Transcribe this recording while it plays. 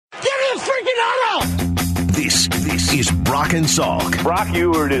freaking auto! This is Brock and Salk. Brock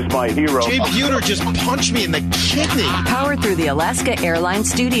Ewert is my hero. Jay Buhner just punched me in the kidney. Powered through the Alaska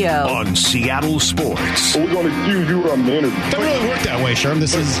Airlines studio. On Seattle Sports. We're going to do you on the interview. It doesn't really work that way, Sherm.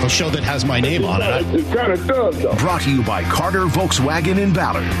 This is a show that has my name on it. It kind of does, though. Brought to you by Carter Volkswagen in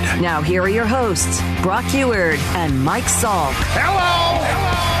Ballard. Now here are your hosts, Brock Ewert and Mike Salk. Hello!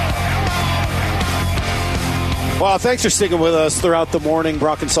 Well, thanks for sticking with us throughout the morning.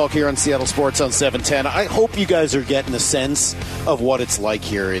 Brock and Salk here on Seattle Sports on 710. I hope you guys are getting a sense of what it's like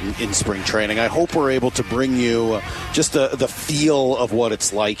here in spring training. I hope we're able to bring you just the feel of what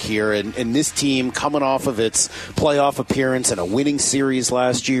it's like here. And this team coming off of its playoff appearance and a winning series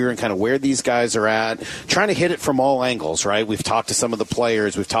last year and kind of where these guys are at, trying to hit it from all angles, right? We've talked to some of the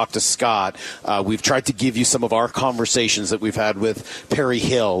players. We've talked to Scott. We've tried to give you some of our conversations that we've had with Perry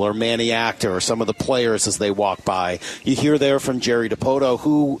Hill or Manny Acta or some of the players as they walk by. You hear there from Jerry Dipoto,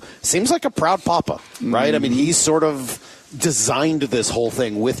 who seems like a proud papa, right? Mm-hmm. I mean, he's sort of designed this whole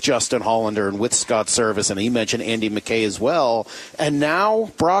thing with Justin Hollander and with Scott Service, and he mentioned Andy McKay as well. And now,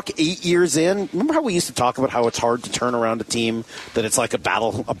 Brock, 8 years in, remember how we used to talk about how it's hard to turn around a team, that it's like a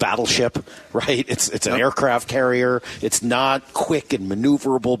battleship, right? It's an aircraft carrier. It's not quick and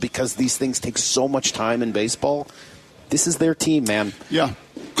maneuverable because these things take so much time in baseball. This is their team, man. Yeah.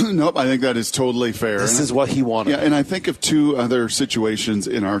 Nope, I think that is totally fair. This is what he wanted. Yeah, and I think of two other situations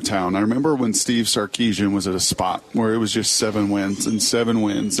in our town. I remember when Steve Sarkisian was at a spot where it was just 7 wins and 7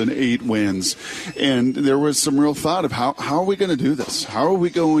 wins and 8 wins. And there was some real thought of how are we going to do this? How are we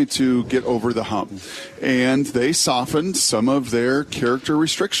going to get over the hump? And they softened some of their character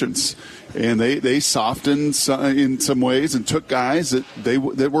restrictions. And they softened in some ways and took guys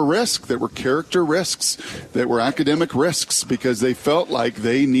that were risks, that were character risks, that were academic risks, because they felt like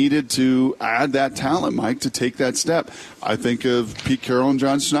they needed to add that talent, Mike, to take that step. I think of Pete Carroll and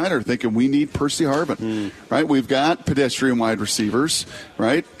John Schneider thinking we need Percy Harvin, right? We've got pedestrian wide receivers,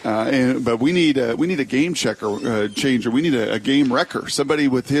 right? But we need a game changer. We need a game wrecker, somebody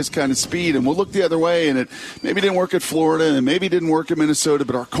with his kind of speed. And we'll look the other way, and it maybe didn't work at Florida, and maybe didn't work in Minnesota,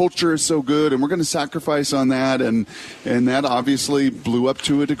 but our culture is so good, and we're going to sacrifice on that. And that obviously blew up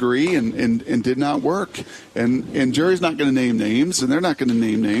to a degree and did not work. And Jerry's not going to name names, and they're not going to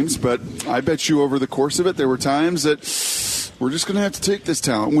name names, but I bet you over the course of it, there were times that we're just going to have to take this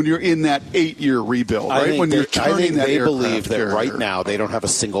talent when you're in that 8-year rebuild, right? I think they believe that right now they don't have a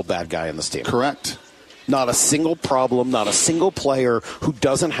single bad guy in this team. Correct. Not a single problem, not a single player who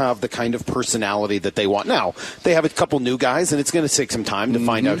doesn't have the kind of personality that they want. Now, they have a couple new guys, and it's going to take some time to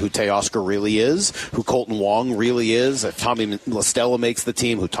find out who Teoscar really is, who Colton Wong really is, if Tommy LaStella makes the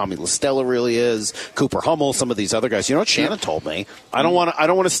team, who Tommy LaStella really is, Cooper Hummel, some of these other guys. You know what Shannon told me? I don't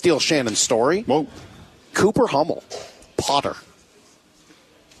want to steal Shannon's story. Whoa. Cooper Hummel, potter.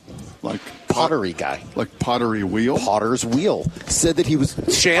 Like pottery guy. Like pottery wheel? Potter's wheel. Said that he was...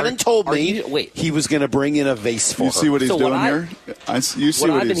 Shannon told me he was going to bring in a vase for her. You see what he's doing here? What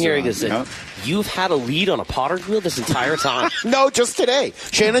I've been hearing is that you've had a lead on a potter's wheel this entire time. No, just today.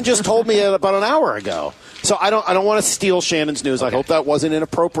 Shannon just told me about an hour ago. So I don't want to steal Shannon's news. Okay. I hope that wasn't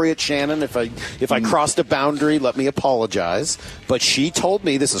inappropriate, Shannon. If I crossed a boundary, let me apologize. But she told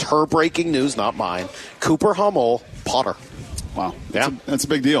me, this is her breaking news, not mine, Cooper Hummel, potter. Wow. Yeah. That's a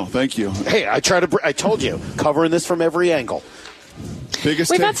big deal. Thank you. Hey, I told you, covering this from every angle.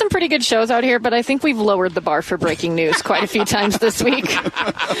 We've had some pretty good shows out here, but I think we've lowered the bar for breaking news quite a few times this week.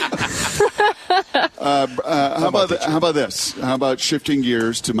 How about this? How about shifting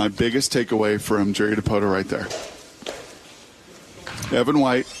gears to my biggest takeaway from Jerry Dipoto right there? Evan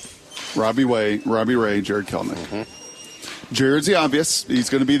White, Robbie Ray, Jared Kelnick. Mm-hmm. Jared's the obvious. He's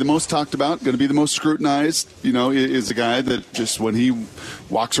going to be the most talked about, going to be the most scrutinized. You know, is a guy that just when he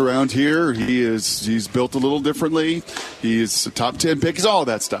walks around here, he's built a little differently. He's a top 10 pick. He's all of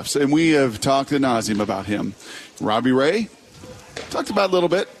that stuff. And we have talked ad nauseum about him. Robbie Ray, talked about a little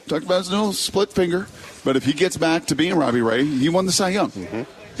bit. Talked about his little split finger. But if he gets back to being Robbie Ray, he won the Cy Young. Mm-hmm.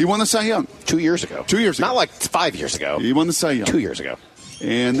 He won the Cy Young. 2 years ago. 2 years ago. Not like 5 years ago. He won the Cy Young. 2 years ago.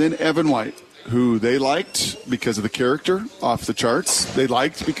 And then Evan White, who they liked because of the character, off the charts. They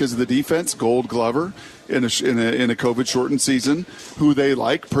liked because of the defense, Gold Glover in a COVID-shortened season. Who they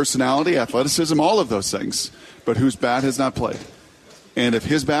like, personality, athleticism, all of those things. But whose bat has not played. And if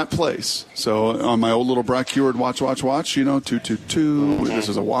his bat plays, so on my old little Brock Ewert watch, 2-2-2. This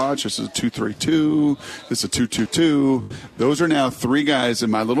is a watch. This is a 2-3-2. This is a 2-2-2. Those are now 3 guys in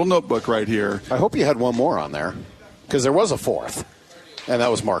my little notebook right here. I hope you had one more on there, because there was a fourth, and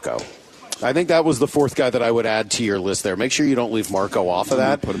that was Marco. I think that was the fourth guy that I would add to your list there. Make sure you don't leave Marco off of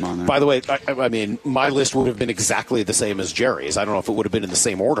that. Put him on there. By the way, I mean, my list would have been exactly the same as Jerry's. I don't know if it would have been in the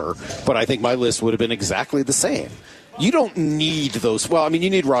same order, but I think my list would have been exactly the same. You don't need those. Well, I mean, you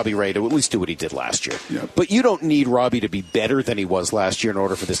need Robbie Ray to at least do what he did last year. Yep. But you don't need Robbie to be better than he was last year in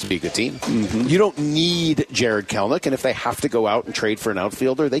order for this to be a good team. Mm-hmm. You don't need Jared Kelenic, and if they have to go out and trade for an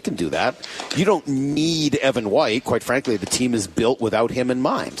outfielder, they can do that. You don't need Evan White. Quite frankly, the team is built without him in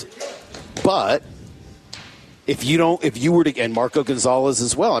mind. But if you were to, and Marco Gonzalez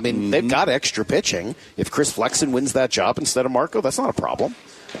as well, I mean, they've got extra pitching. If Chris Flexen wins that job instead of Marco, that's not a problem.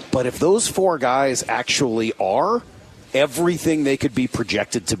 But if those four guys actually are everything they could be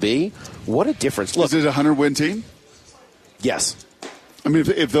projected to be, what a difference. Look, is it a 100-win team? Yes. I mean,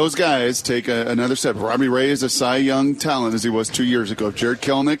 if those guys take another step, Robbie Ray is a Cy Young talent as he was 2 years ago. Jared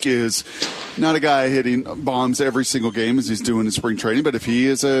Kelenic is not a guy hitting bombs every single game as he's doing in spring training, but if he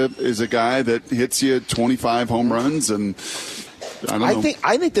is a guy that hits you 25 home runs, and I don't know.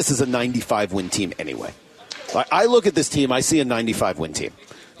 I think this is a 95-win team anyway. I look at this team, I see a 95-win team.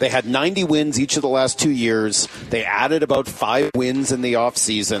 They had 90 wins each of the last 2 years. They added about 5 wins in the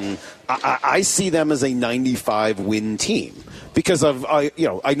offseason. I see them as a 95-win team. Because I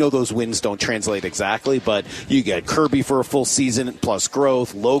know those wins don't translate exactly, but you get Kirby for a full season plus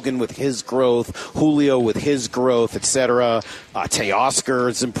growth, Logan with his growth, Julio with his growth, etc.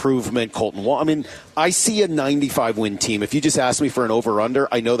 Teoscar's improvement, Colton Wall. I mean, I see a 95-win team. If you just ask me for an over-under,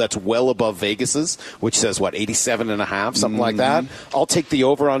 I know that's well above Vegas's, which says, 87.5, something like that. I'll take the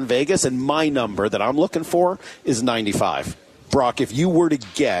over on Vegas, and my number that I'm looking for is 95. Brock, if you were to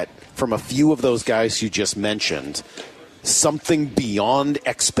get from a few of those guys you just mentioned something beyond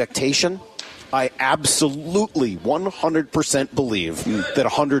expectation, I absolutely 100% believe that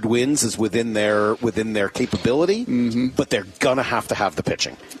 100 wins is within their capability, but they're going to have the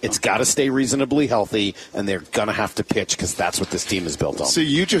pitching. It's got to stay reasonably healthy, and they're going to have to pitch because that's what this team is built on. See,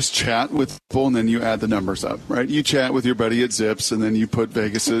 you just chat with people, and then you add the numbers up, right? You chat with your buddy at Zips, and then you put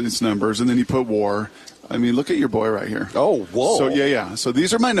Vegas's numbers, and then you put WAR. I mean, look at your boy right here. Oh, whoa. So, yeah. So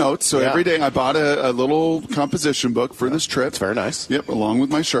these are my notes. So every day I bought a little composition book for this trip. It's very nice. Yep, along with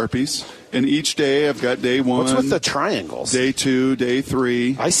my Sharpies. And each day I've got day 1. What's with the triangles? Day 2, day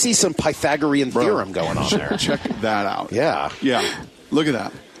 3. I see some Pythagorean theorem going on there. Check that out. Yeah. Yeah. Look at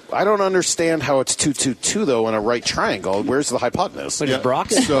that. I don't understand how it's 2-2-2 though in a right triangle. Where's the hypotenuse? But is Brock?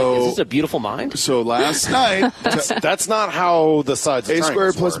 Is this a beautiful mind? So last night, that's not how the sides of A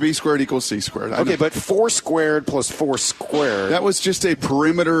squared plus work. B squared equals C squared. Okay, but 4 squared plus 4 squared. That was just a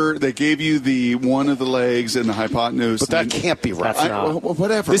perimeter. They gave you the one of the legs and the hypotenuse. But that can't be right.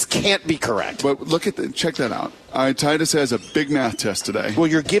 Whatever. This can't be correct. But look at check that out. Titus has a big math test today. Well,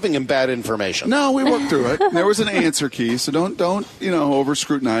 you're giving him bad information. No, we worked through it. There was an answer key, so don't over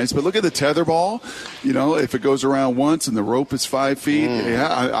scrutinize. But look at the tether ball. If it goes around once and the rope is 5 feet. Yeah,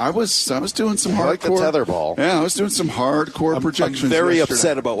 I was doing some hardcore. I like the tether ball. Yeah, I was doing some hardcore projections. I'm very yesterday.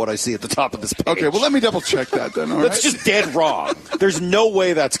 upset about what I see at the top of this page. Okay, well let me double check that then. All right? That's just dead wrong. There's no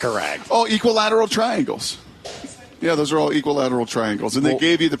way that's correct. Oh, equilateral triangles. Yeah, those are all equilateral triangles, and they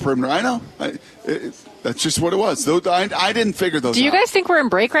gave you the perimeter. I know. That's just what it was. I didn't figure those out. Do you guys think we're in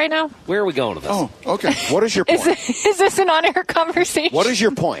break right now? Where are we going with this? Oh, okay. What is your point? Is this an on-air conversation? What is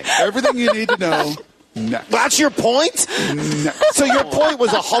your point? Everything you need to know. Next. That's your point? Next. So your point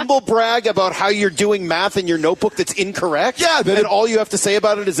was a humble brag about how you're doing math in your notebook that's incorrect? Yeah. And all you have to say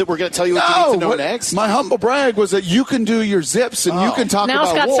about it is that we're going to tell you what you need to know next? My humble brag was that you can do your zips and you can talk now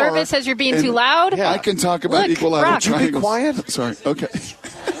about Scott war. Service says you're being too loud. Yeah. I can talk about equilateral triangles. Would you be quiet? Sorry. Okay.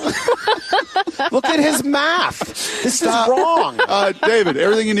 Look at his math. This is wrong. David,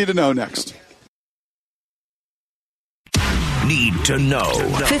 everything you need to know next. Need to know.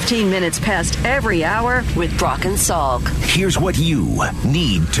 15 minutes past every hour with Brock and Salk. Here's what you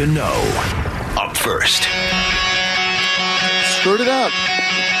need to know. Up first. Screwed it up.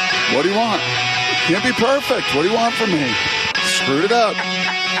 What do you want? Can't be perfect. What do you want from me? Screwed it up.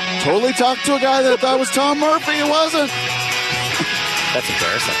 Totally talked to a guy that I thought was Tom Murphy. It wasn't. That's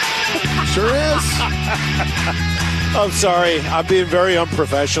embarrassing. Sure is. I'm sorry. I'm being very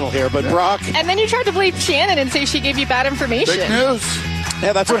unprofessional here, but Brock. And then you tried to believe Shannon and say she gave you bad information. Fake news.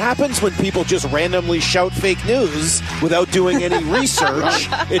 Yeah, that's what happens when people just randomly shout fake news without doing any research.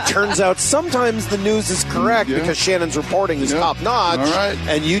 It turns out sometimes the news is correct because Shannon's reporting is top notch,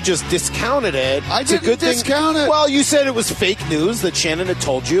 and you just discounted it. I didn't discount it. Well, you said it was fake news that Shannon had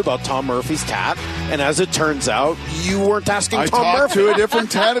told you about Tom Murphy's tat, and as it turns out, you weren't asking Tom Murphy. I talked to a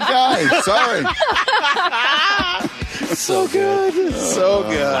different tatted guy. Sorry. So good. So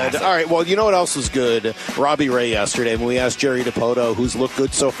good. All right, well, you know what else was good? Robbie Ray yesterday. When we asked Jerry DiPoto who's looked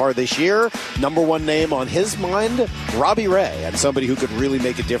good so far this year, number one name on his mind, Robbie Ray, and somebody who could really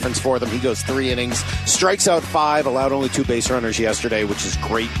make a difference for them. He goes 3 innings, strikes out 5, allowed only 2 base runners yesterday, which is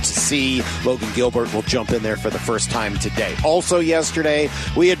great to see. Logan Gilbert will jump in there for the first time today. Also yesterday,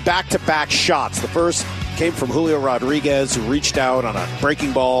 we had back-to-back shots. The first came from Julio Rodriguez, who reached out on a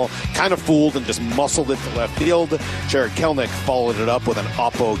breaking ball, kind of fooled and just muscled it to left field. Jared Kelenic followed it up with an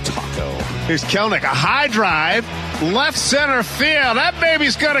Oppo Taco. Here's Kelenic, a high drive, left center field. That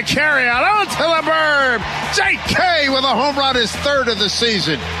baby's going to carry out onto the berm. J.K. with a home run, his 3rd of the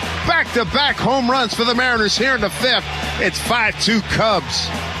season. Back-to-back home runs for the Mariners here in the 5th. It's 5-2 Cubs.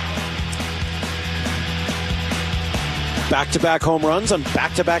 Back-to-back home runs on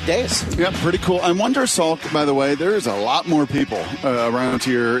back-to-back days. Yeah, pretty cool. I wonder, Salk, by the way, there's a lot more people around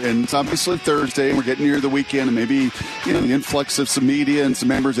here, and it's obviously Thursday, and we're getting near the weekend, and maybe the influx of some media and some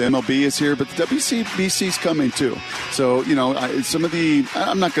members of MLB is here, but the WBC's coming too. So, some of the,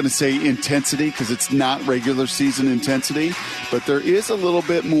 I'm not going to say intensity because it's not regular season intensity, but there is a little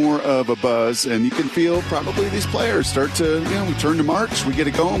bit more of a buzz, and you can feel probably these players start to, we turn to March, we get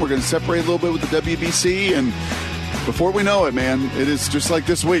it going, we're going to separate a little bit with the WBC, and before we know it, man, it is just like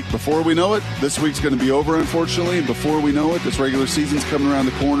this week. Before we know it, this week's going to be over, unfortunately. And before we know it, this regular season's coming around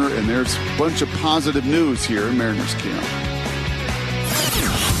the corner, and there's a bunch of positive news here in Mariners camp.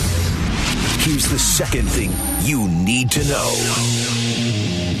 Here's the second thing you need to know.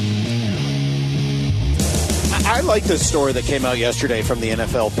 I like this story that came out yesterday from the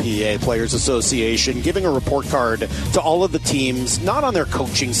NFLPA Players Association, giving a report card to all of the teams, not on their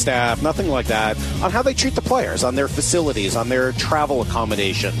coaching staff, nothing like that, on how they treat the players, on their facilities, on their travel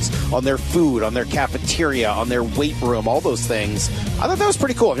accommodations, on their food, on their cafeteria, on their weight room, all those things. I thought that was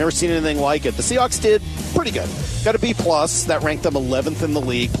pretty cool. I've never seen anything like it. The Seahawks did pretty good. Got a B+. That ranked them 11th in the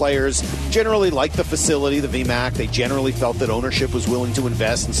league. Players generally liked the facility, the VMAC. They generally felt that ownership was willing to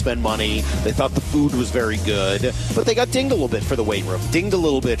invest and spend money. They thought the food was very good. But they got dinged a little bit for the weight room, dinged a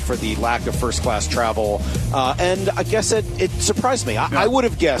little bit for the lack of first-class travel. And I guess it surprised me. I would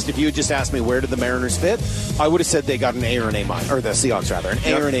have guessed, if you had just asked me where did the Mariners fit, I would have said they got an A or an A-, or the Seahawks rather, an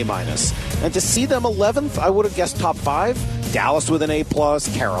A or an A-. And to see them 11th, I would have guessed top 5. Dallas with an A+,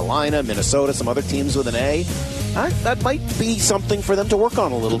 Carolina, Minnesota, some other teams with an A. That might be something for them to work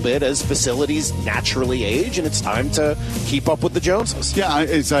on a little bit as facilities naturally age, and it's time to keep up with the Joneses. Yeah,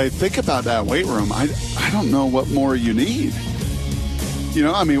 as I think about that weight room, I don't know what more you need.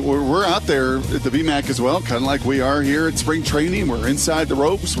 We're out there at the VMAC as well, kind of like we are here at spring training. We're inside the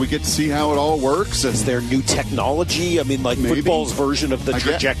ropes. We get to see how it all works. Is there new technology? Maybe football's version of the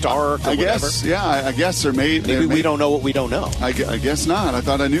trajectory or I guess, yeah, I guess there may. Maybe we don't know what we don't know. I guess not. I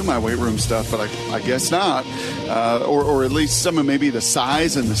thought I knew my weight room stuff, but I guess not. Or at least some of maybe the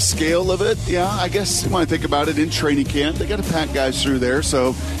size and the scale of it. Yeah, I guess when I think about it, in training camp, they got to pack guys through there.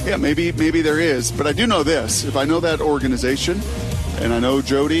 So, yeah, maybe there is. But I do know this. If I know that organization, and I know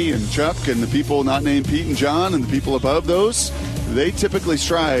Jody and Chuck and the people not named Pete and John and the people above those, they typically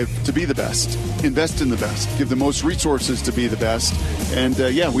strive to be the best, invest in the best, give the most resources to be the best. And,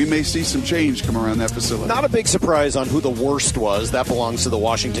 we may see some change come around that facility. Not a big surprise on who the worst was. That belongs to the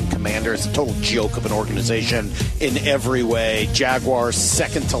Washington Commanders. A total joke of an organization in every way. Jaguars,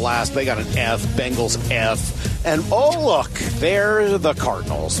 second to last. They got an F. Bengals, F. And, oh, look, they're the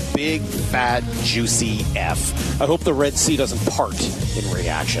Cardinals. Big, fat, juicy F. I hope the Red Sea doesn't part in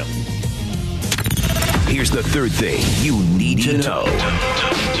reaction. Here's the third thing you need to know.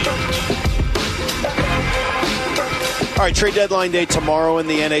 All right, trade deadline day tomorrow in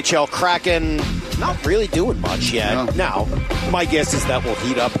the NHL. Kraken not really doing much yet. No. Now, my guess is that will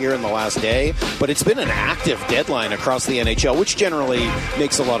heat up here in the last day, but it's been an active deadline across the NHL, which generally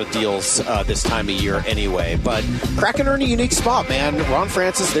makes a lot of deals this time of year anyway. But Kraken are in a unique spot, man. Ron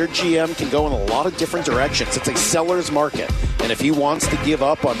Francis, their GM, can go in a lot of different directions. It's a seller's market. And if he wants to give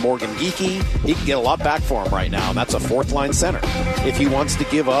up on Morgan Geekie, he can get a lot back for him right now, and that's a fourth-line center. If he wants to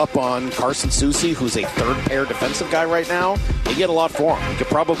give up on Carson Soucy, who's a third-pair defensive guy right now, he get a lot for him. He could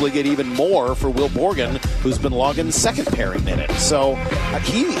probably get even more for Will Borgen, who's been logging second-pairing minutes. So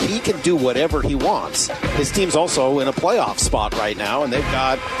he can do whatever he wants. His team's also in a playoff spot right now, and they've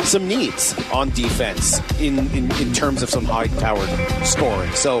got some needs on defense in terms of some high-powered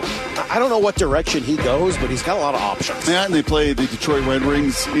scoring. So I don't know what direction he goes, but he's got a lot of options. Yeah, and they play the Detroit Red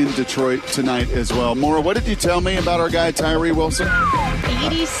Wings in Detroit tonight as well. Maura, what did you tell me about our guy Tyree Wilson?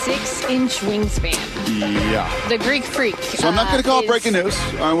 86-inch wingspan. Yeah. The Greek freak. So I'm not going to call it breaking news.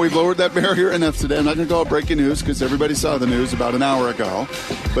 We've lowered that barrier enough today. I'm not going to call it breaking news because everybody saw the news. news about an hour ago.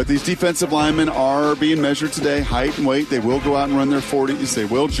 But these defensive linemen are being measured today, height and weight. They will go out and run their 40s. They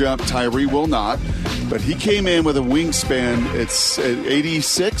will jump. Tyree will not. But he came in with a wingspan. It's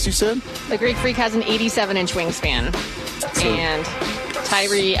 86, you said? The Greek Freak has an 87-inch wingspan. And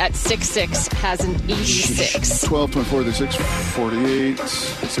Tyree at 6'6" has an 86. 12, 24, 36, 48,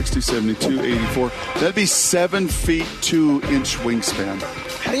 60, 72, 84. That'd be 7 feet 2 inch wingspan.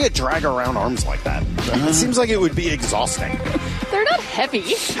 How do you drag around arms like that? It seems like it would be exhausting. They're not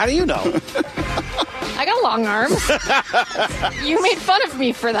heavy. How do you know? I got long arms. You made fun of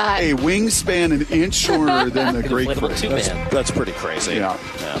me for that. A wingspan an inch shorter than the Greek Freak. That's pretty crazy. Yeah.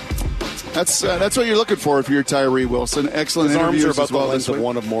 That's what you're looking for if you're Tyree Wilson. Excellent. His arms are about the length of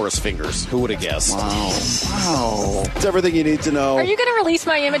one of Morris' fingers. Who would have guessed? Wow. It's everything you need to know. Are you going to release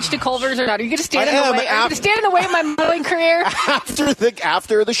my image to Culver's or not? Are you going to stand in the way? Are you going to stand in the way of my modeling career?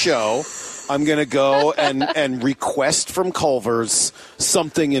 After the show, I'm going to go and request from Culver's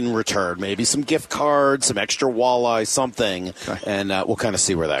something in return. Maybe some gift cards, some extra walleye, something. Okay. And we'll kind of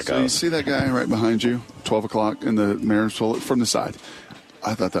see where that goes. So you see that guy right behind you, 12 o'clock in the Mariners from the side?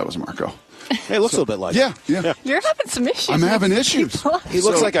 I thought that was Marco. Hey, it looks a little bit like Yeah. You're having some issues. I'm having issues. He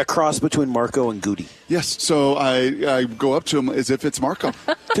looks like a cross between Marco and Goody. Yes. So I go up to him as if it's Marco.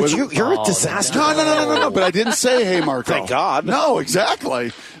 Dude, you're a disaster. No. But I didn't say, hey, Marco. Thank God. No,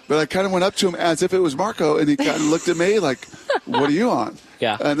 exactly. But I kind of went up to him as if it was Marco, and he kind of looked at me like, what are you on?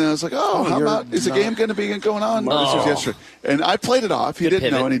 Yeah. And then I was like, is the game going to be going on? No. This was yesterday. And I played it off. He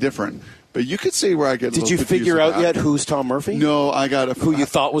didn't know any different. But you could see where I get. Did you figure out yet who's Tom Murphy? No, I got who you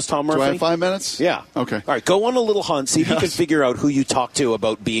thought was Tom Murphy. Do I have 5 minutes? Yeah. Okay. All right. Go on a little hunt. See if you can figure out who you talked to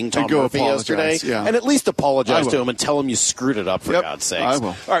about being Tom Murphy yesterday, and at least apologize to him and tell him you screwed it up for God's sakes. I will.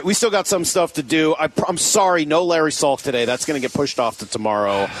 All right. We still got some stuff to do. I'm sorry, no Larry Salk today. That's going to get pushed off to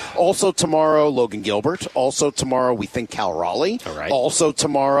tomorrow. Also tomorrow, Logan Gilbert. Also tomorrow, we think Cal Raleigh. All right. Also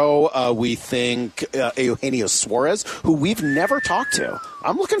tomorrow, we think Eugenio Suarez, who we've never talked to.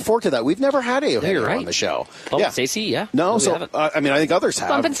 I'm looking forward to that. We've never had Eugenio on the show. Bump and Stacey, yeah. No, I think others have.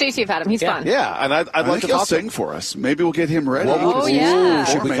 Bump and Stacey have had him. He's fun. Yeah, and I'd like to talk to him for us. Maybe we'll get him ready.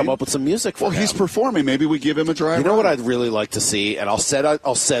 Should we come up with some music for him? He's performing. Maybe we give him a drive. You know what I'd really like to see, and I'll set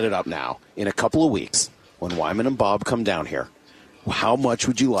it up now. In a couple of weeks, when Wyman and Bob come down here, how much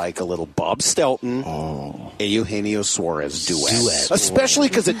would you like a little Bob Stelton, Eugenio Suarez duet? Especially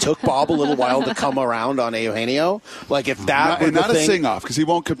because it took Bob a little while to come around on Eugenio. Like if that were the not thing, a sing-off because he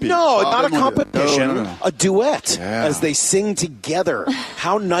won't compete. No, not a competition. No. A duet as they sing together.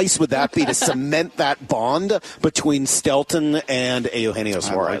 How nice would that be to cement that bond between Stelton and Eugenio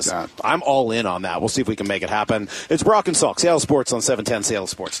Suarez? I like that. I'm all in on that. We'll see if we can make it happen. It's Brock and Salk, Seattle Sports on 710,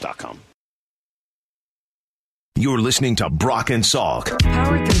 SeattleSports.com. You're listening to Brock and Salk.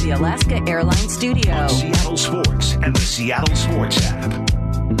 Powered through the Alaska Airlines Studio. On Seattle Sports and the Seattle Sports app.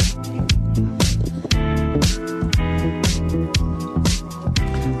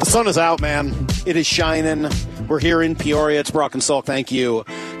 The sun is out, man. It is shining. We're here in Peoria. It's Brock and Salk. Thank you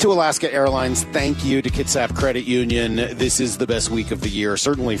to Alaska Airlines. Thank you to Kitsap Credit Union. This is the best week of the year,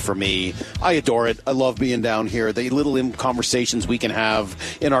 certainly for me. I adore it. I love being down here. The little conversations we can have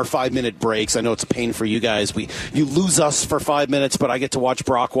in our 5-minute breaks. I know it's a pain for you guys. You lose us for 5 minutes, but I get to watch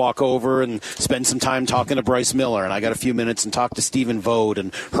Brock walk over and spend some time talking to Bryce Miller, and I got a few minutes and talk to Stephen Vode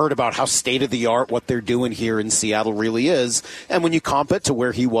and heard about how state-of-the-art what they're doing here in Seattle really is. And when you comp it to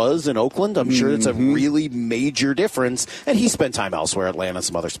where he was in Oakland, I'm sure it's a really major difference. And he spent time elsewhere, Atlanta,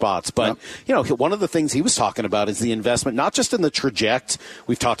 some other spots. But, one of the things he was talking about is the investment, not just in the traject.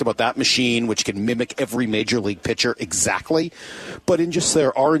 We've talked about that machine, which can mimic every major league pitcher exactly, but in just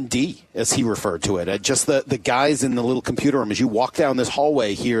their R&D, as he referred to it. Just the guys in the little computer room. As you walk down this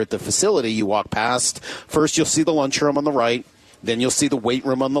hallway here at the facility, you walk past, first you'll see the lunchroom on the right, then you'll see the weight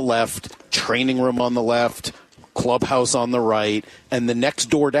room on the left, training room on the left, clubhouse on the right, and the next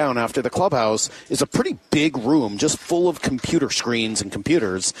door down after the clubhouse is a pretty big room just full of computer screens and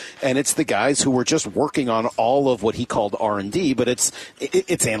computers, and it's the guys who were just working on all of what he called R&D, but it's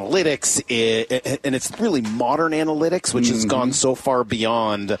analytics, and it's really modern analytics, which has gone so far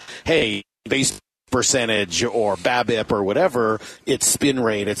beyond, hey, base percentage or BABIP or whatever. It's spin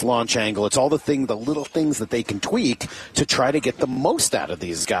rate, it's launch angle, it's all the little things that they can tweak to try to get the most out of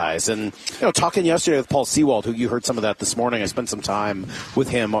these guys. And talking yesterday with Paul Sewald, who you heard some of that this morning, I spent some time with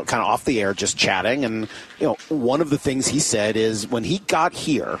him kind of off the air just chatting, and one of the things he said is when he got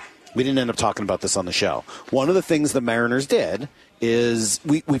here, we didn't end up talking about this on the show, one of the things the Mariners did is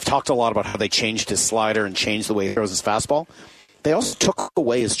we've talked a lot about how they changed his slider and changed the way he throws his fastball. They also took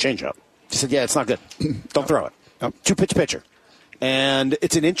away his changeup. He said, it's not good. Don't throw it. 2-pitch pitcher. And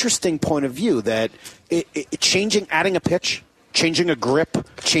it's an interesting point of view that adding a pitch, changing a grip,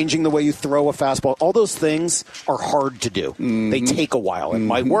 changing the way you throw a fastball, all those things are hard to do. Mm-hmm. They take a while. It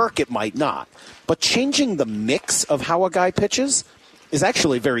might work, it might not. But changing the mix of how a guy pitches is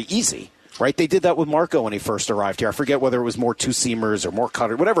actually very easy. Right? They did that with Marco when he first arrived here. I forget whether it was more two-seamers or more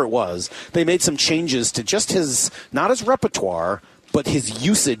cutter, whatever it was. They made some changes to just not his repertoire, but his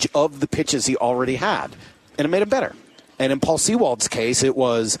usage of the pitches he already had. And it made him better. And in Paul Sewald's case, it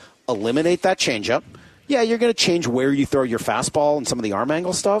was eliminate that changeup. Yeah, you're going to change where you throw your fastball and some of the arm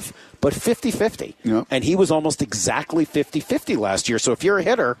angle stuff, but 50-50. Yep. And he was almost exactly 50-50 last year. So if you're a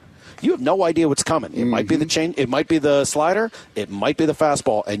hitter, you have no idea what's coming. It might be the change. It might be the slider. It might be the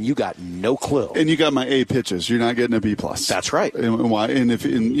fastball, and you got no clue. And you got my A pitches. You're not getting a B+. That's right. And why? And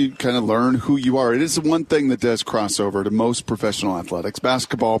you kind of learn who you are. It is the one thing that does cross over to most professional athletics.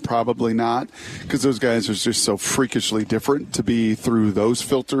 Basketball, probably not, because those guys are just so freakishly different to be through those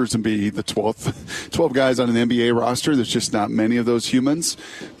filters and be the 12 guys on an NBA roster. There's just not many of those humans.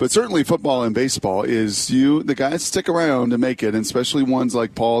 But certainly football and baseball is the guys stick around to make it, and especially ones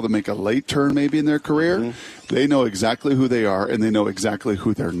like Paul that make a late turn maybe in their career. They know exactly who they are, and they know exactly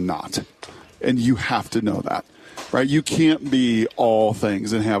who they're not. And you have to know that, right? You can't be all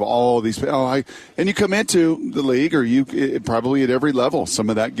things and have all these. And you come into the league, or probably at every level, some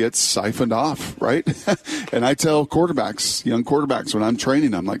of that gets siphoned off, right? And I tell young quarterbacks, when I'm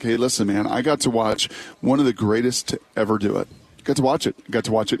training, I'm like, hey, listen, man, I got to watch one of the greatest to ever do it. Got to watch it. Got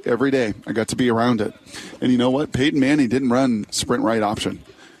to watch it every day. I got to be around it. And you know what? Peyton Manning didn't run sprint right option.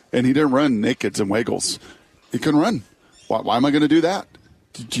 And he didn't run nakeds and waggles. He couldn't run. Why am I going to do that?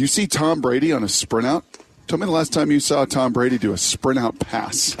 Did you see Tom Brady on a sprint out? Tell me the last time you saw Tom Brady do a sprint out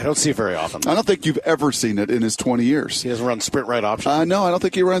pass. I don't see it very often. I don't think you've ever seen it in his 20 years. He doesn't run sprint right option? No, I don't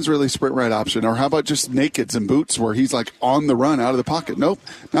think he runs really sprint right option. Or how about just nakeds and boots where he's like on the run out of the pocket? Nope.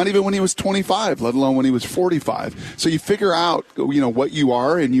 Not even when he was 25, let alone when he was 45. So you figure out, what you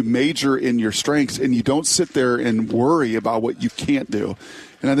are, and you major in your strengths, and you don't sit there and worry about what you can't do.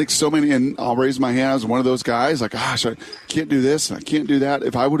 And I think so many, and I'll raise my hand as one of those guys, like, gosh, I can't do this and I can't do that.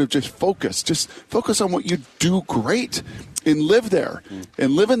 If I would have just focus on what you do great and live there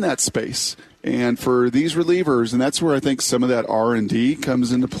and live in that space. And for these relievers, and that's where I think some of that R&D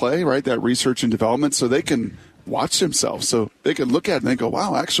comes into play, right? That research and development, so they can watch themselves, so they can look at it and they go,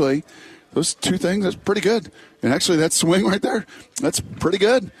 wow, actually, those two things, that's pretty good. And actually, that swing right there, that's pretty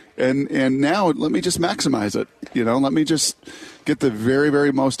good. And now let me just maximize it. Let me just get the very,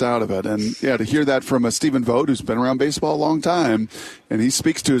 very most out of it. And, yeah, to hear that from a Stephen Vogt, who's been around baseball a long time, and he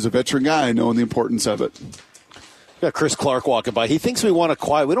speaks to as a veteran guy, knowing the importance of it. Got Chris Clark walking by. He thinks we want to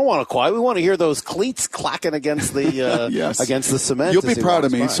quiet. We don't want to quiet. We want to hear those cleats clacking against the yes. against the cement. You'll be proud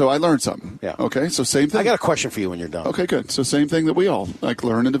of me. So I learned something. Yeah. Okay. So same thing. I got a question for you when you're done. Okay. Good. So same thing that we all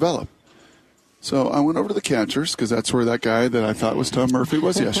learn and develop. So I went over to the catchers because that's where that guy that I thought was Tom Murphy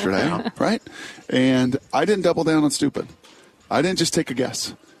was yesterday, right? And I didn't double down on stupid. I didn't just take a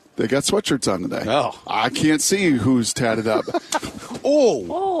guess. They got sweatshirts on today. Oh. I can't see who's tatted up.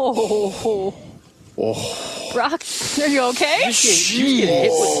 Oh. Brock, are you okay?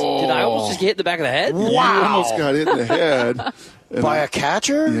 Did I almost just get hit in the back of the head? Wow. You almost got hit in the head. By a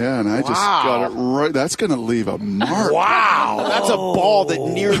catcher? Yeah, and I just got it right. That's going to leave a mark. Wow. That's a ball that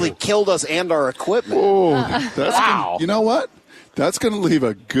nearly killed us and our equipment. Oh, wow. You know what? That's going to leave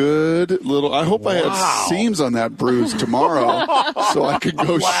a good little. I hope I had seams on that bruise tomorrow so I could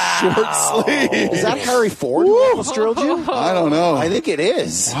go short sleeve. Is that Harry Ford who almost drilled you? I don't know. I think it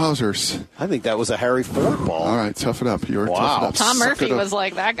is. Wowzers. I think that was a Harry Ford ball. All right, tough it up. You're tough it up. Tom Murphy was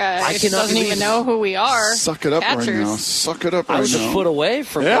like, that guy doesn't even know who we are. Suck it up right now. Suck it up right now. I was a foot away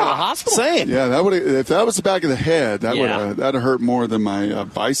from the hospital. Same. Yeah, that would if that was the back of the head, that would have hurt more than my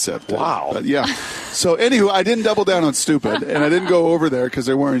bicep. Wow. But yeah. So anywho, I didn't double down on stupid, and I didn't go over there because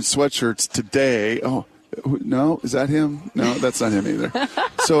they're wearing sweatshirts today. Oh, no, is that him? No, that's not him either.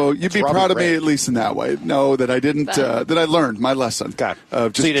 So you'd be proud of me at least in that way. No, that I didn't. That I learned my lesson.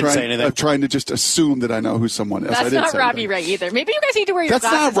 Of just trying to just assume that I know who someone is. That's not Robbie Ray either. Maybe you guys need to wear your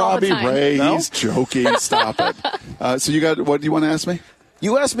glasses all the time. That's not Robbie Ray. No? He's joking. Stop it. So you got what do you want to ask me?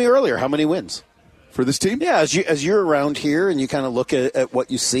 You asked me earlier how many wins for this team. Yeah, as you're around here and you kind of look at what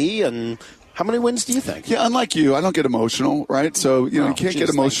you see and. How many wins do you think? Yeah, unlike you, I don't get emotional, right? So, you can't get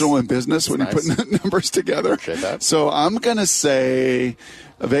emotional in business when you're putting the numbers together. So I'm going to say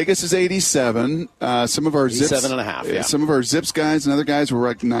Vegas is 87. Some of our 87.5, yeah. Some of our Zips guys and other guys were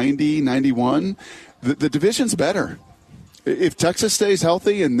like 90, 91. The division's better. If Texas stays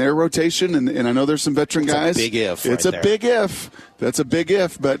healthy in their rotation, and I know there's some veteran guys. It's a big if. It's a big if. That's a big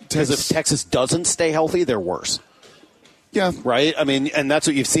if. But because if Texas doesn't stay healthy, they're worse. Yeah. Right? I mean, and that's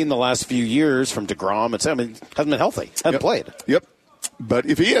what you've seen the last few years from DeGrom. Hasn't been healthy. Hasn't played. Yep. But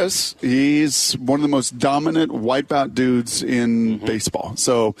if he is, he's one of the most dominant wipeout dudes in baseball.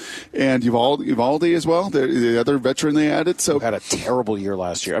 So, and Uvalde as well, the other veteran they added. So had a terrible year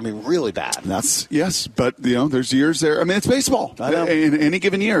last year. I mean, really bad. Yes, but there's years there. I mean, it's baseball in any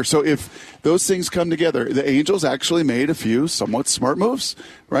given year. So if those things come together, the Angels actually made a few somewhat smart moves.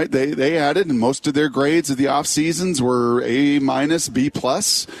 Right? They added, and most of their grades of the off seasons were A-, B+,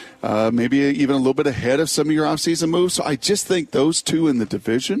 maybe even a little bit ahead of some of your off season moves. So I just think those two in the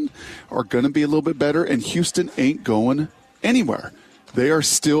division are going to be a little bit better, and Houston ain't going anywhere. They are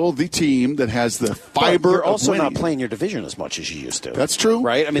still the team that has the fiber. But you're also of winning. not playing your division as much as you used to. That's true.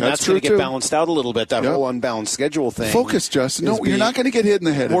 Right? I mean, that's going to get too. balanced out a little bit, that whole unbalanced schedule thing. Focus, Justin. No, you're not going to get hit in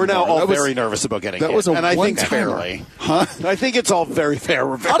the head We're anymore. now all very nervous about getting hit. That was a and I think one-timer. fairly. Huh? I think it's all very fair.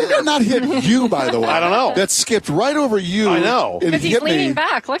 How did that not hit you, by the way? I don't know. That skipped right over you. I know. Because he's leaning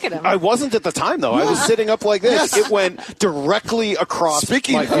back. Look at him. I wasn't at the time, though. I was sitting up like this. Yes. It went directly across my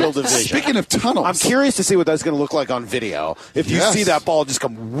field of vision. Speaking of tunnels. I'm curious to see what that's going to look like on video. If you see that ball just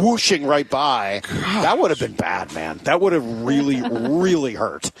come whooshing right by, that would have been bad, man. That would have really, really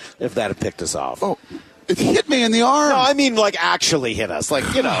hurt if that had picked us off. Oh, it hit me in the arm. No, I mean, like, actually hit us. Like,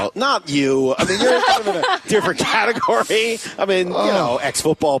 not you. I mean, you're kind of in a different category. I mean,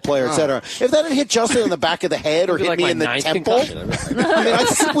 ex-football player, et cetera. If that had hit Justin in the back of the head or hit me in the temple, I mean, I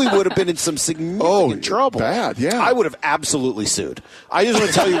think we would have been in some significant trouble. Bad, yeah. I would have absolutely sued. I just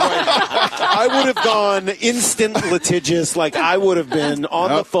want to tell you right now, I would have gone instant litigious. Like, I would have been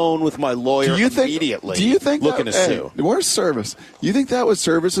on the phone with my lawyer immediately. Do you think looking to sue? Where's Service? You think that was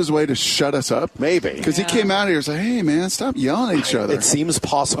Service's way to shut us up? Maybe. Because he came out here and said, hey, man, stop yelling at each other. It seems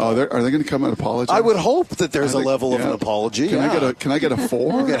possible. Oh, are they going to come and apologize? I would hope that there's a level of an apology. Can I get a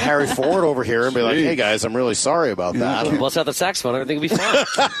 4? We'll get Harry Ford over here and be like, hey, guys, I'm really sorry about that. Bust out the saxophone. Everything will be fine.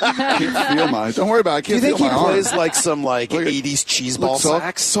 I can't feel my. Don't worry about it. I can't feel my arm. Do you think he plays like some 80s cheeseball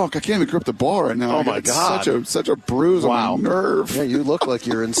sax? I can't even grip the ball right now. Oh, my God. Such a bruise on my nerve. Yeah, you look like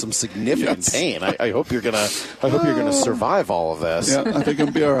you're in some significant pain. I hope you're gonna survive all of this. Yeah, I think I'm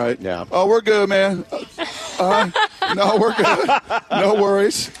gonna be all right. Yeah. Oh, we're good, man. No, we're good. No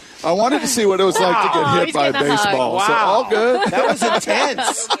worries. I wanted to see what it was like to get hit by baseball. Wow. So all good. That was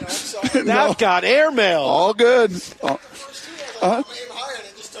intense. That got airmail. All good. Took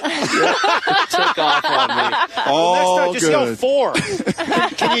off on me. All next time, just yell 4.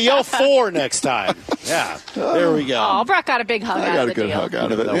 Can you yell 4 next time? Yeah. There we go. Oh, Brock got a big hug out of it. I got a good hug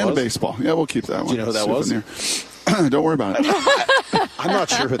out of it. And baseball. Yeah, we'll keep that one. Do you know who that was? Don't worry about it. I'm not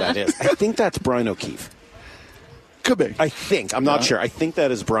sure who that is. I think that's Brian O'Keefe. Could be. I think. I'm not sure. I think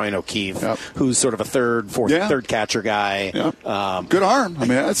that is Brian O'Keefe, who's sort of a third catcher guy. Yep. Good arm. I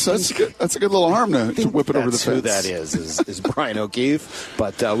mean, that's a good little arm to whip it over the fence. Who that is Brian O'Keefe.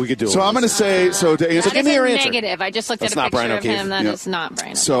 But we could do it. So I'm going to say, to answer. Give me your answer. Negative. I just looked at a picture of him. That is not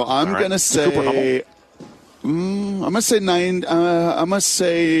Brian O'Keefe. So I'm going to say, I'm going to say 9. I'm going to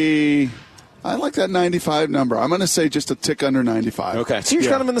say. I like that 95 number. I'm going to say just a tick under 95. Okay. So you're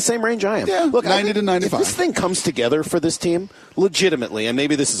kind of in the same range I am. Yeah, look, 90 to 95. If this thing comes together for this team, legitimately, and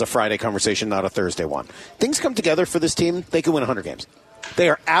maybe this is a Friday conversation, not a Thursday one, things come together for this team, they can win 100 games. They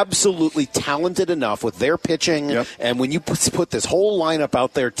are absolutely talented enough with their pitching, and when you put this whole lineup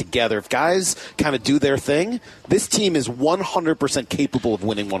out there together, if guys kind of do their thing, this team is 100% capable of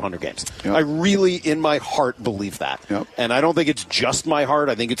winning 100 games. I really, in my heart, believe that. And I don't think it's just my heart.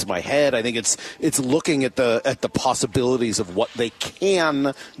 I think it's my head. I think it's looking at the possibilities of what they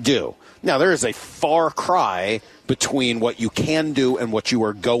can do. Now, there is a far cry between what you can do and what you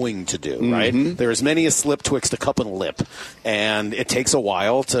are going to do, right? There is many a slip twixt a cup and a lip, and it takes a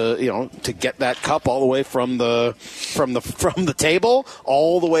while to get that cup all the way from the table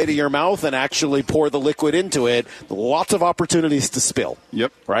all the way to your mouth and actually pour the liquid into it. Lots of opportunities to spill.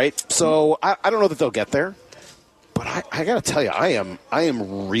 Yep. Right? So I don't know that they'll get there. But I got to tell you, I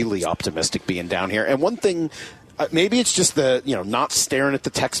am really optimistic being down here. And one thing. Maybe it's just not staring at the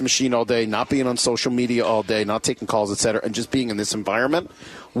text machine all day, not being on social media all day, not taking calls, et cetera, and just being in this environment.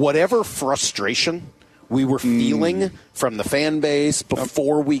 Whatever frustration we were feeling from the fan base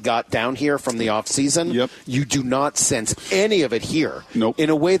before we got down here from the offseason, you do not sense any of it here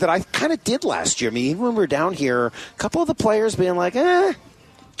in a way that I kind of did last year. I mean, even when we were down here, a couple of the players being like,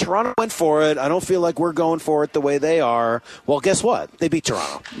 Toronto went for it. I don't feel like we're going for it the way they are. Well, guess what? They beat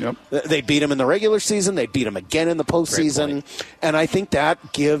Toronto. They beat them in the regular season. They beat them again in the postseason. And I think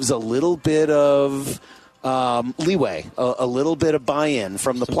that gives a little bit of leeway, a little bit of buy-in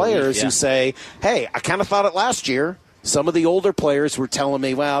from the players who say, hey, I kind of thought it last year. Some of the older players were telling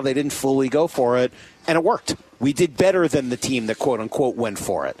me, well, they didn't fully go for it, and it worked. we did better than the team that quote-unquote went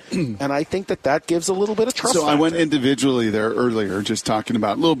for it. And I think that gives a little bit of trust. So factor. I went individually there earlier, just talking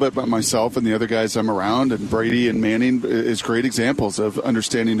about a little bit about myself and the other guys I'm around, and Brady and Manning is great examples of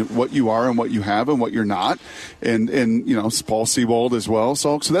understanding what you are and what you have and what you're not, and Paul Sewald as well.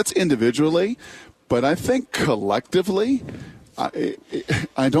 So that's individually, but I think collectively,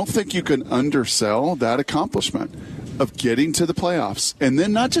 I don't think you can undersell that accomplishment of getting to the playoffs. And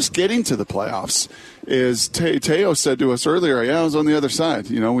then not just getting to the playoffs, as Teo said to us earlier, I was on the other side.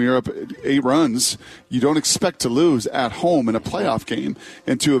 When you're up 8 runs, you don't expect to lose at home in a playoff game.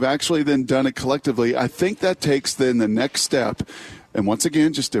 And to have actually then done it collectively, I think that takes then the next step. And once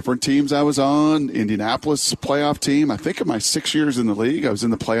again, just different teams I was on. Indianapolis playoff team. I think in my 6 years in the league, I was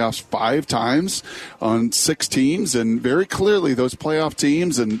in the playoffs 5 times on 6 teams. And very clearly, those playoff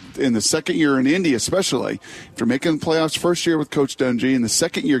teams, and in the second year in Indy especially, after making the playoffs first year with Coach Dungy, and the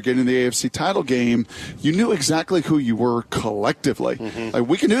second year getting the AFC title game, you knew exactly who you were collectively. Like,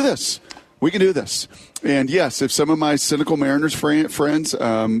 we can do this. We can do this. And yes, if some of my cynical Mariners friends,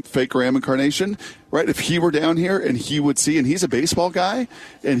 fake Graham Incarnation, right, if he were down here and he would see, and he's a baseball guy,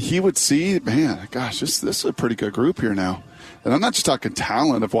 and he would see, man, gosh, this is a pretty good group here now. And I'm not just talking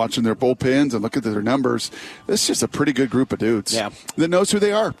talent of watching their bullpens and looking at their numbers. This is just a pretty good group of dudes that knows who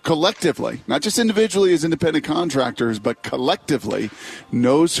they are collectively, not just individually as independent contractors, but collectively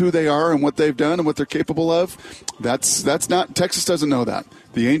knows who they are and what they've done and what they're capable of. That's not, Texas doesn't know that.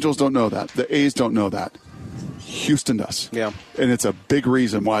 The Angels don't know that. The A's don't know that. Houston does. Yeah. And it's a big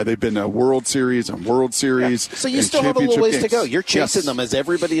reason why they've been a World Series and World Series. Yeah. So you still have a little ways to go. You're chasing them, as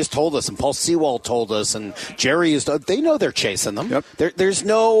everybody has told us, and Paul Sewald told us, and Jerry is. They know they're chasing them. Yep. There's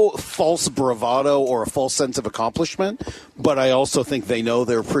no false bravado or a false sense of accomplishment, but I also think they know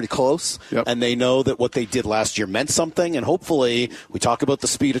they're pretty close, and they know that what they did last year meant something, and hopefully we talk about the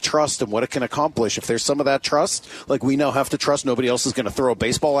speed of trust and what it can accomplish. If there's some of that trust, like we now have to trust nobody else is going to throw a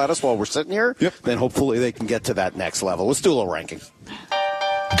baseball at us while we're sitting here, then hopefully they can get to that next level. Let's do a little ranking.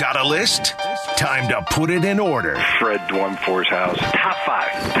 Got a list? Time to put it in order. Fred Dwumfor's house.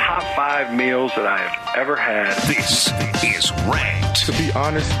 Top 5 meals that I have ever had. This is Ranked. To be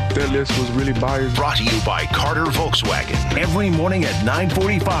honest, that list was really biased. Brought to you by Carter Volkswagen. Every morning at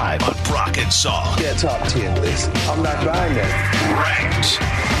 9:45 on Brock and Salk. Yeah, top 10 list. I'm not buying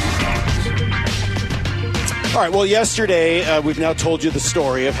that. All right, well, yesterday we've now told you the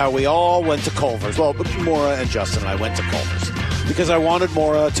story of how we all went to Culver's. Well, Maura and Justin and I went to Culver's because I wanted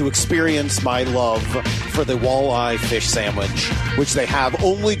Maura to experience my love for the walleye fish sandwich, which they have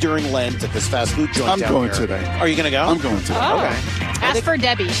only during Lent at this fast food joint down here. I'm going today. Are you going to go? I'm going today. Oh. Okay. Ask for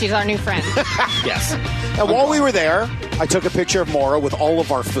Debbie. She's our new friend. Yes. And while we were there, I took a picture of Maura with all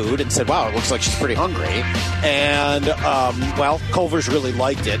of our food and said, wow, it looks like she's pretty hungry. And, Culver's really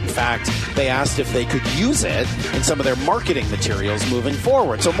liked it. In fact, they asked if they could use it in some of their marketing materials moving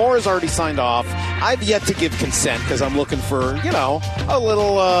forward. So Maura's already signed off. I've yet to give consent because I'm looking for, a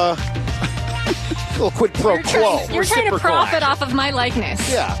little quid pro quo. You're trying to profit off of my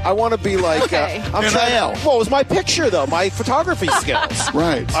likeness. Yeah, I want to be like, okay. I'm trying. Well, it was my picture, though, my photography skills.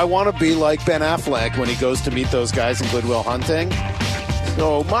 Right. I want to be like Ben Affleck when he goes to meet those guys in Good Will Hunting.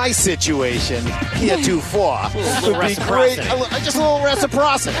 So my situation heretofore would be great. Just a little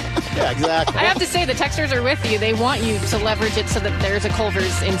reciprocity. Yeah, exactly. I have to say, the texters are with you. They want you to leverage it so that there's a Culver's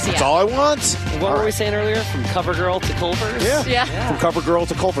in Seattle. That's all I want. What were we saying earlier? From Cover Girl to Culver's? Yeah. From Cover Girl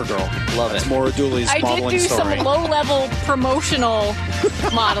to Culver Girl. Love That's it. Maura Dooley's modeling story. I did do some low-level promotional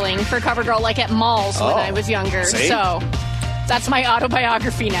modeling for Cover Girl, like at malls when I was younger. See? So that's my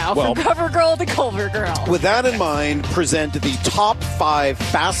autobiography now, from Cover Girl to Culver Girl. With that in mind, present the top 5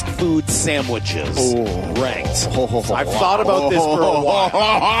 fast food sandwiches ranked. I've thought about this for a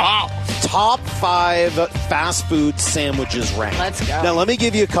while. Top 5 fast food sandwiches ranked. Let's go. Now, let me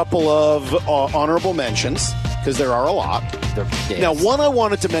give you a couple of honorable mentions, because there are a lot. Now, one I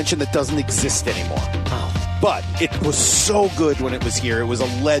wanted to mention that doesn't exist anymore. But it was so good when it was here. It was a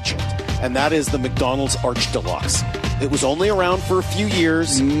legend. And that is the McDonald's Arch Deluxe. It was only around for a few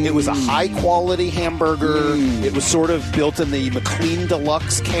years. It was a high-quality hamburger. It was sort of built in the McLean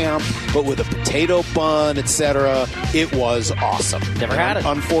Deluxe camp, but with a potato bun, etc. It was awesome. Never had it.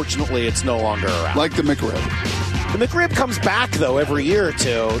 Unfortunately, it's no longer around. Like the McRib. The McRib comes back, though, every year or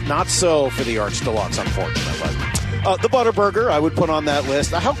two. Not so for the Arch Deluxe, unfortunately. The Butterburger, I would put on that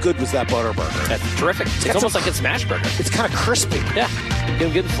list. How good was that Butterburger? That's terrific. It's almost like a smash burger. It's kind of crispy. Yeah. Get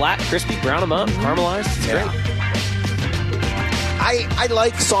them good and flat, crispy, brown them up, caramelized. It's great. I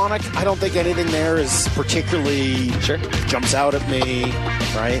like Sonic. I don't think anything there is particularly jumps out at me,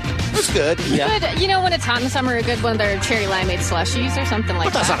 right? It's good. Yeah. Good. You know, when it's hot in the summer, a good one, they're cherry limeade slushies or something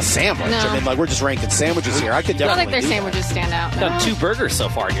like that. But that's not a sandwich. No. I mean, like, we're just ranking sandwiches here. I could definitely I don't think their sandwiches stand out. No. 2 burgers so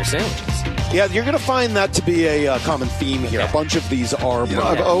far in your sandwiches. Yeah, you're going to find that to be a common theme here. A bunch of these are.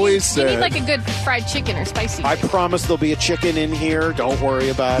 I've always said. You need like a good fried chicken or spicy. I promise there'll be a chicken in here. Don't worry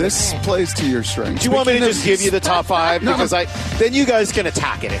about this. This plays to your strengths. Do you want me to just give you the top 5? Because then you guys can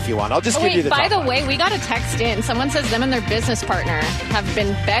attack it if you want. I'll just give you the top 5. By the way, we got a text in. Someone says them and their business partner have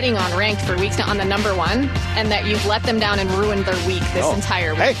been betting on Ranked for weeks now on the number 1, and that you've let them down and ruined their week this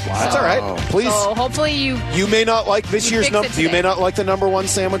entire week. Hey, that's all right. Please. So hopefully you may not like this year's number. You may not like the number 1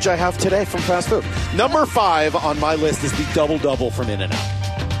 sandwich I have today from fast food. Number 5 on my list is the double from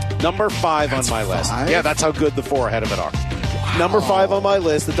In-N-Out. Number 5 on my list. Yeah, that's how good the 4 ahead of it are. Wow. Number 5 on my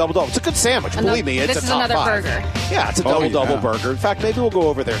list, the double. It's a good sandwich. Believe me, it's a top 5. This is another burger. Yeah, it's a double burger. In fact, maybe we'll go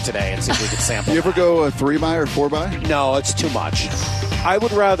over there today and see if we can sample. You ever go a 3-by or 4-by? No, it's too much. I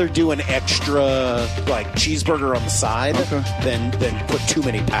would rather do an extra cheeseburger on the side than put too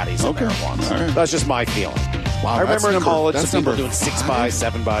many patties in there at once. Right. That's just my feeling. Wow, I remember in college some people doing 6 buys,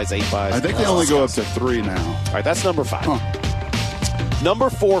 7 buys, 8 buys. I think they only go up to 3 now. All right, that's number 5. Huh. Number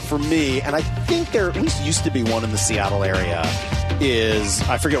 4 for me, and I think there at least used to be one in the Seattle area, is,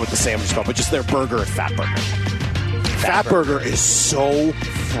 I forget what the sandwich is called, but just their burger at Fat Burger. Fat Burger is so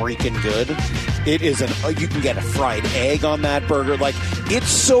freaking good. It is you can get a fried egg on that burger. Like,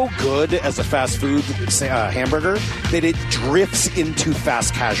 it's so good as a fast food hamburger that it drifts into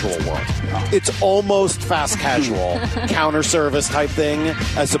fast casual world. It's almost fast casual counter service type thing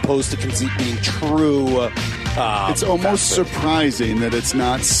as opposed to being true. It's almost surprising that it's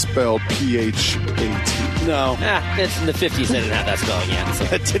not spelled PHAT. No. It's in the 50s. They didn't have that spelling yet. So.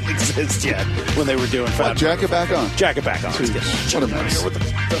 It didn't exist yet when they were doing fat. Jack it back on. Jack it back on. What a mess.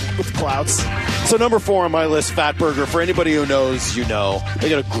 With clouds. So number 4 on my list, Fat Burger. For anybody who knows, you know. They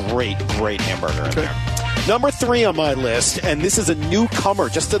got a great hamburger in there. Number 3 on my list, and this is a newcomer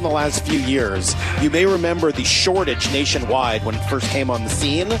just in the last few years. You may remember the shortage nationwide when it first came on the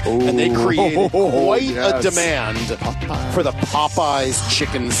scene, and they created quite a demand for the Popeyes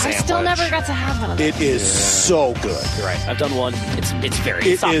chicken sandwich. I still never got to have one of those. It is so good. You're right. I've done one. It's very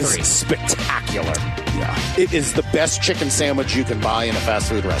It is spectacular. Yeah. It is the best chicken sandwich you can buy in a fast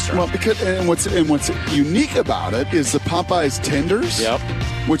food restaurant. Well, what's unique about it is the Popeyes tenders. Yep.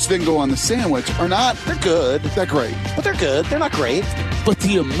 Which then go on the sandwich are not. They're good. They're great. But they're good. They're not great. But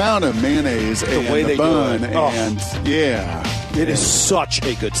the amount of mayonnaise and the bun it is such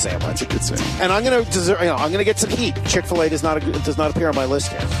a good sandwich. It's a good sandwich. And I'm gonna get some heat. Chick-fil-A does not appear on my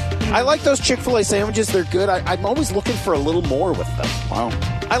list here. I like those Chick-fil-A sandwiches. They're good. I'm always looking for a little more with them. Wow.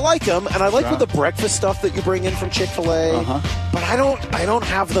 I like them, and I like with the breakfast stuff that you bring in from Chick-fil-A. But I don't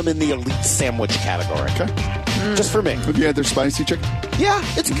have them in the elite sandwich category. Okay. Just for me. Have you had their spicy chicken? Yeah,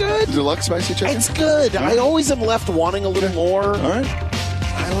 it's good. Deluxe spicy chicken? It's good. I always am left wanting a little more. All right.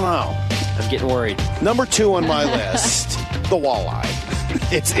 I don't know. I'm getting worried. Number 2 on my list, the walleye.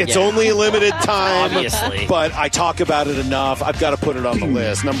 It's only a limited time, obviously, but I talk about it enough. I've got to put it on the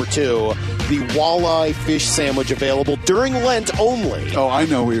list. Number 2, the walleye fish sandwich available during Lent only. Oh, I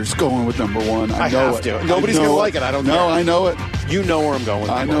know where you're going with number 1. I know have to. Nobody's going to like it. I don't care. No, I know it. You know where I'm going with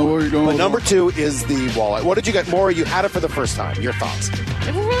I know where you're going But number 2 is the walleye. What did you get? Maura, you had it for the first time. Your thoughts?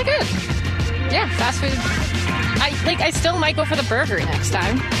 It was really good. Yeah, fast food. I still might go for the burger next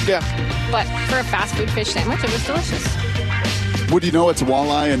time. Yeah. But for a fast food fish sandwich, it was delicious. Would you know it's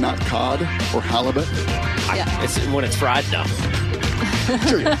walleye and not cod or halibut? Yeah. When it's fried, no.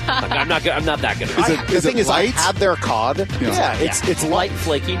 Sure. I'm not that good. The thing is, I had their cod. Yeah, it's light,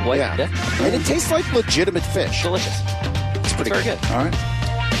 flaky, white. Yeah. And it tastes like legitimate fish. Delicious. It's pretty very good. All right.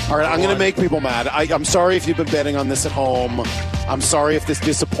 I'm going to make people mad. I'm sorry if you've been betting on this at home. I'm sorry if this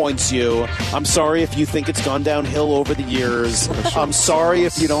disappoints you. I'm sorry if you think it's gone downhill over the years. I'm sorry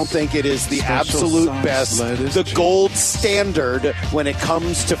if you don't think it is the absolute best, the gold standard when it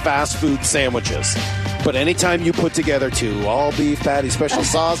comes to fast food sandwiches. But anytime you put together 2 all-beef patty, special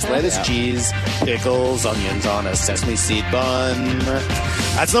sauce, lettuce, cheese, pickles, onions on a sesame seed bun,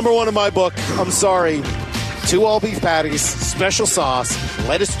 that's number 1 in my book. I'm sorry. 2 all-beef patties, special sauce,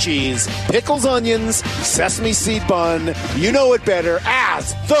 lettuce, cheese, pickles, onions, sesame seed bun. You know it better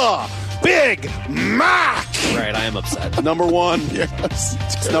as the Big Mac. Right, I am upset. Number 1. Yes.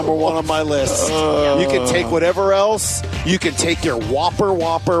 It's number 1 on my list. You can take whatever else. You can take your Whopper.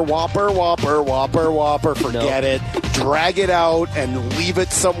 Forget it. Drag it out and leave it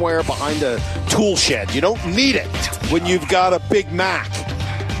somewhere behind a tool shed. You don't need it when you've got a Big Mac.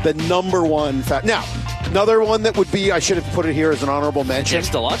 The number 1 Now, Another one that would be, I should have put it here as an honorable mention. Dick's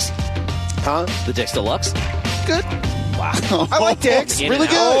Deluxe? Huh? The Dick's Deluxe? Good. Wow. I like Dick's. Really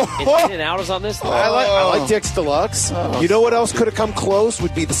good. In-N-Out is on this? I like Dick's Deluxe. You know what else could have come close?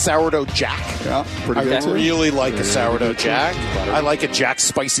 Would be the Sourdough Jack. Yeah, pretty good. I really like a Sourdough Jack. I like a Jack's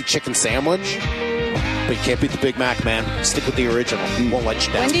spicy chicken sandwich. But you can't beat the Big Mac, man. Stick with the original. Won't let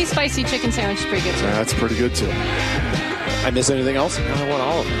you down. Wendy's spicy chicken sandwich is pretty good, too. Yeah, that's pretty good, too. I miss anything else? No, I want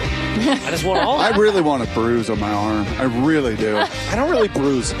all of them. I just want all of them. I really want a bruise on my arm. I really do. I don't really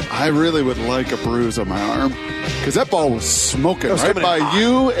bruise. I really would like a bruise on my arm. Because that ball was smoking right by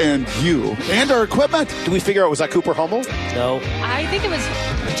you and our equipment. Do we figure out, was that Cooper Hummel? No. I think it was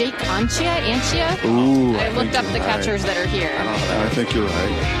Jake Ancia. Ooh, I looked up the catchers that are here. I think you're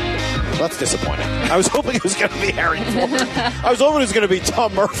right. That's disappointing. I was hoping it was going to be Harry Ford. I was hoping it was going to be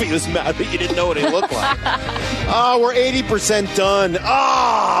Tom Murphy who was mad that you didn't know what he looked like. We're 80% done.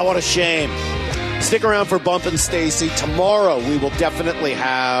 What a shame. Stick around for Bump and Stacy. Tomorrow we will definitely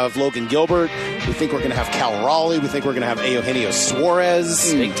have Logan Gilbert. We think we're going to have Cal Raleigh. We think we're going to have Eugenio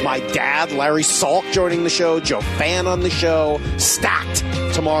Suarez. My dad, Larry Salk, joining the show. Joe Fan on the show. Stacked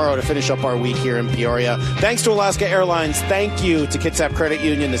tomorrow to finish up our week here in Peoria. Thanks to Alaska Airlines. Thank you to Kitsap Credit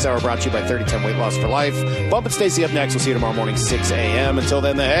Union. This hour brought to you by 3010 Weight Loss for Life. Bump and Stacy up next. We'll see you tomorrow morning, 6 a.m. Until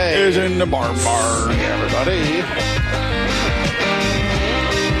then, the hay is in the bar. Everybody.